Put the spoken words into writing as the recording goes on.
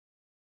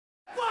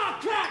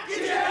Bobcat, get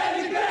your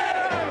head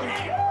together!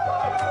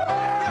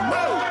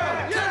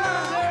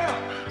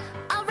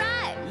 All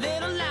right,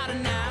 little louder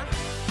now.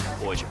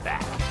 Boys are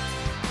back.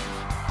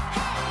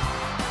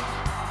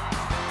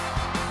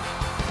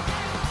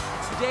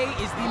 Today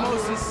is the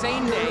most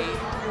insane day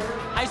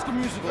High School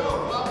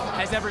Musical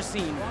has ever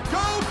seen.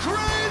 Go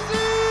crazy!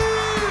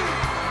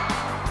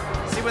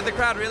 See what the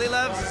crowd really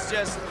loves? It's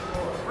just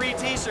free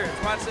t-shirts.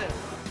 Watch this.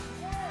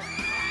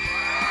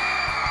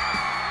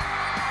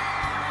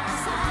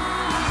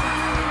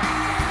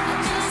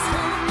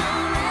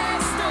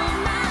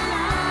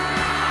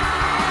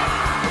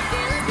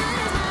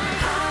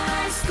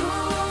 High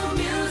School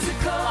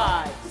Musical.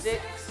 5,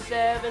 6,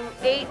 7,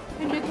 8.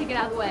 Andrew, take it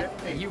out of the way.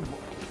 Hey, you.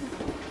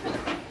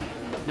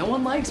 No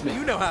one likes me.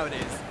 You know how it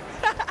is.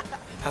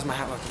 How's my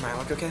hat look? Does my hat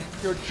look okay?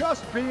 You're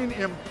just being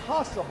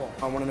impossible.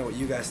 I want to know what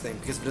you guys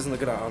think, because if it doesn't look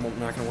good, I'm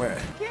not going to wear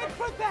it. Can't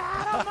put the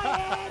hat on my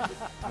head.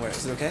 Wear it.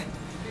 Is it okay?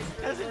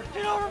 Doesn't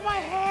fit over my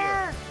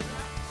hair.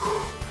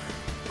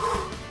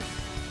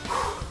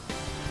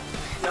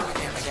 No, I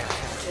can't.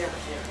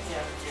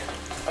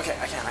 Okay,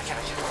 I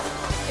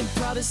can't.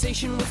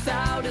 Improvisation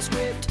without a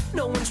script.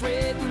 No one's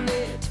written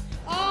it.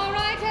 All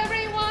right,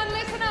 everyone,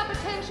 listen up.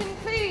 Attention,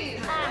 please.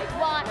 I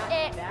want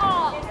it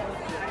all.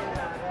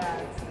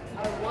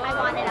 I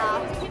want it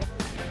all.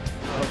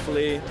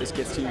 Hopefully this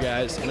gets to you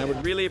guys, and I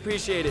would really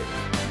appreciate it.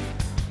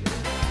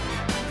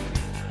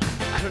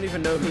 I don't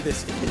even know who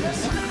this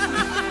is.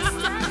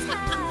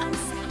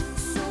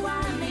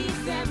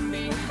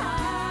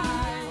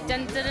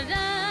 Dun, dun, dun,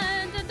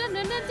 dun, dun, dun,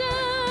 dun, dun,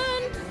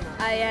 dun.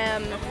 I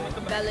am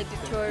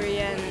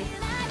valedictorian.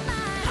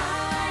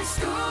 High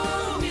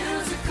School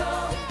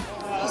Musical.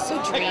 He's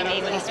so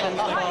dreamy when he's from the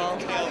ball.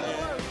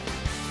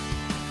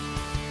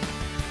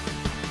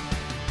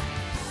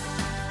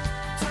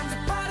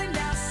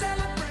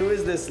 Who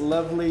is this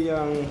lovely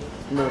young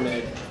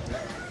mermaid up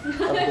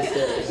the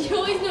stairs? You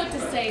always know what to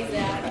say,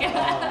 Zach.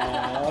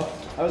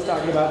 I was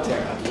talking about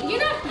Tara. You're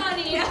not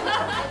funny.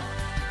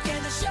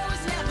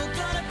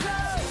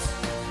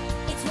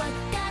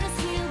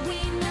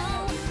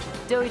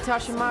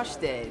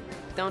 Doitashimaste.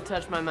 Don't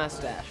touch my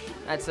mustache.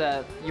 That's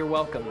you're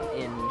welcome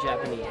in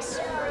Japanese.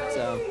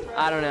 So,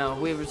 I don't know.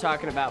 We were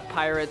talking about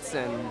pirates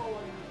and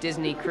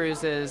Disney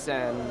cruises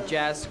and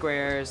jazz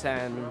squares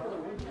and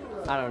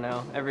I don't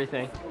know,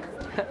 everything.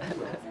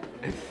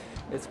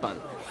 It's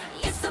fun.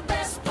 It's the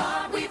best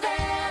part we've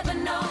ever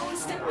known.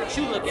 What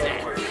you looking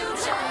at?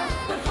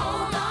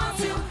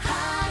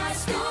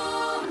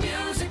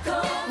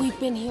 We've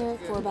been here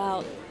for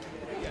about,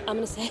 I'm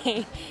gonna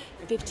say,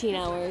 15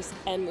 hours,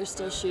 and we're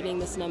still shooting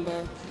this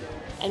number,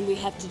 and we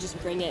have to just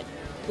bring it.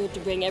 We have to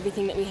bring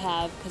everything that we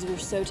have because we're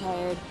so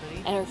tired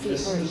and our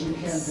feet hurt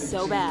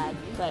so bad,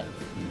 but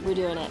we're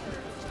doing it.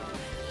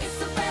 It's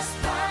the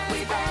best part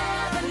we've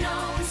ever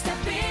known.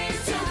 Step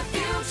into the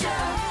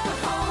future, but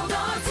hold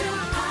on to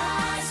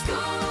high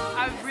school.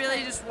 I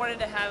really just wanted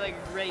to have like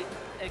a great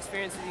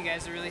experience with you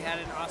guys. I really had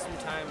an awesome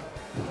time.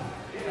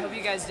 I hope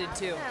you guys did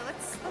too. Yeah,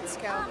 let's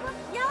go.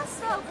 Yeah, let's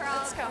go, girl.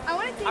 Let's go. I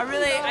want to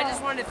I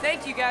just wanted to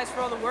thank you guys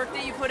for all the work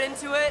that you put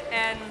into it,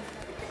 and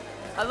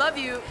I love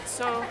you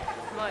so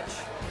much.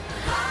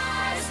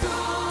 High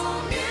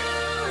School Musical.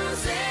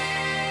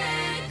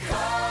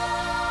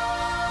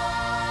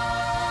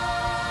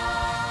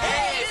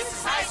 Hey, this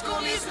is High School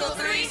Musical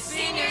 3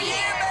 Senior